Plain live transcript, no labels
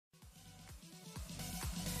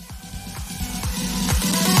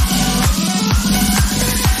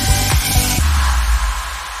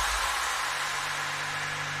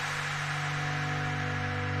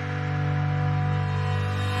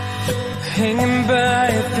hanging by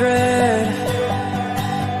a thread,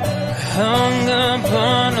 hung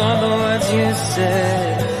upon all the words you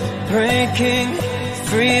said, breaking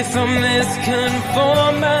free from this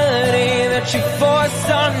conformity that you forced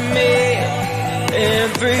on me.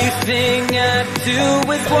 Everything I do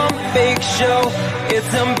is one big show.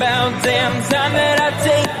 It's about damn time that I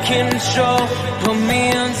take control. Put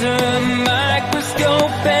me under a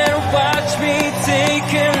microscope and watch me take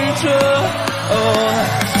control.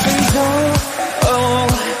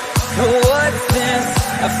 What's this?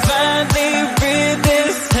 I finally read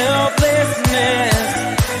this helplessness.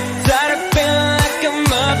 Tired of feeling like I'm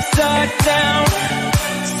upside down,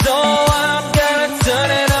 so I'm gonna turn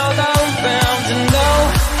it all around.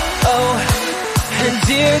 And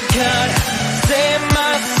dear God, save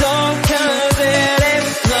my soul, 'cause it is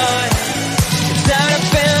blood. Tired of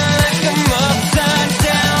feeling like I'm upside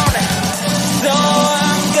down, so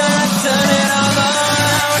I'm gonna turn it all around.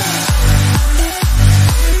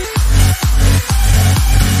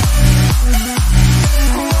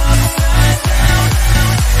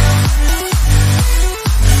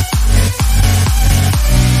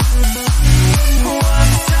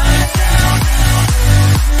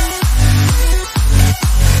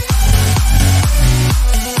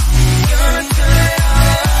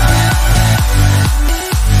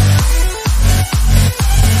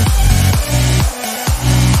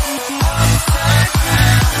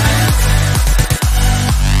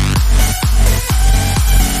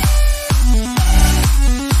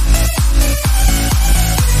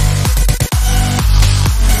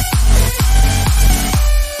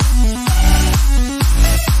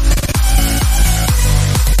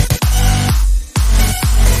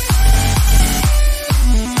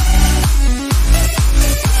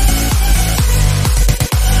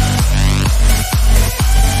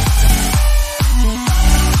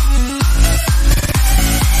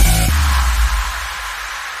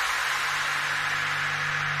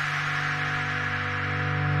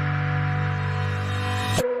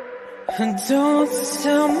 Don't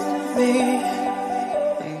tell me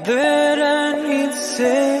that I need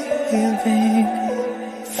saving.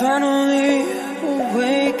 Finally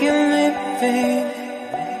awake and living.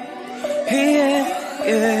 Yeah.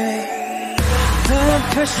 The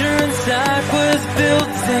pressure inside was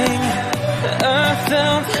building. I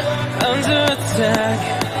felt under attack,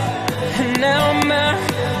 and now my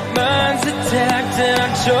mind's attacked, and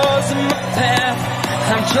I've chosen my path.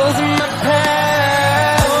 I've chosen my path.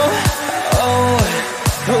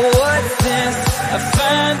 What's this? I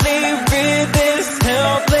finally read this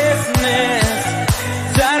helplessness.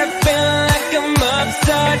 Tired of feeling like I'm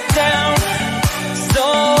upside down,